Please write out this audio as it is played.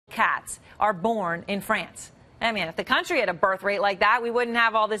cats are born in France. I mean, if the country had a birth rate like that, we wouldn't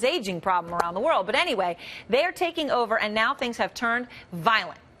have all this aging problem around the world. But anyway, they are taking over, and now things have turned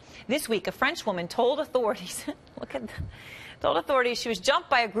violent. This week, a French woman told authorities, told authorities she was jumped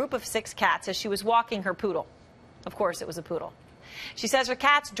by a group of 6 cats as she was walking her poodle. Of course, it was a poodle. She says her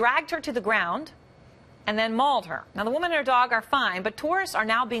cats dragged her to the ground and then mauled her. Now, the woman and her dog are fine, but tourists are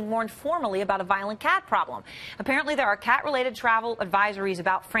now being warned formally about a violent cat problem. Apparently, there are cat-related travel advisories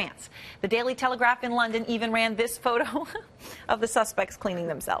about France. The Daily Telegraph in London even ran this photo of the suspects cleaning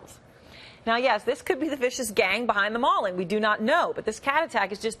themselves. Now, yes, this could be the vicious gang behind the mauling. We do not know, but this cat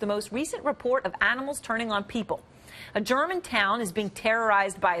attack is just the most recent report of animals turning on people. A German town is being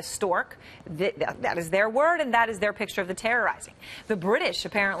terrorized by a stork. That is their word, and that is their picture of the terrorizing. The British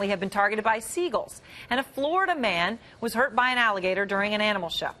apparently have been targeted by seagulls. And a Florida man was hurt by an alligator during an animal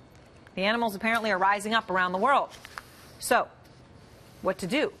show. The animals apparently are rising up around the world. So, what to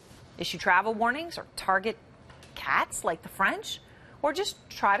do? Issue travel warnings or target cats like the French? Or just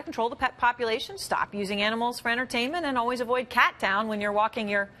try to control the pet population, stop using animals for entertainment, and always avoid Cat Town when you're walking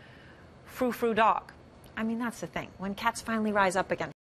your frou-frou dog. I mean, that's the thing. When cats finally rise up again.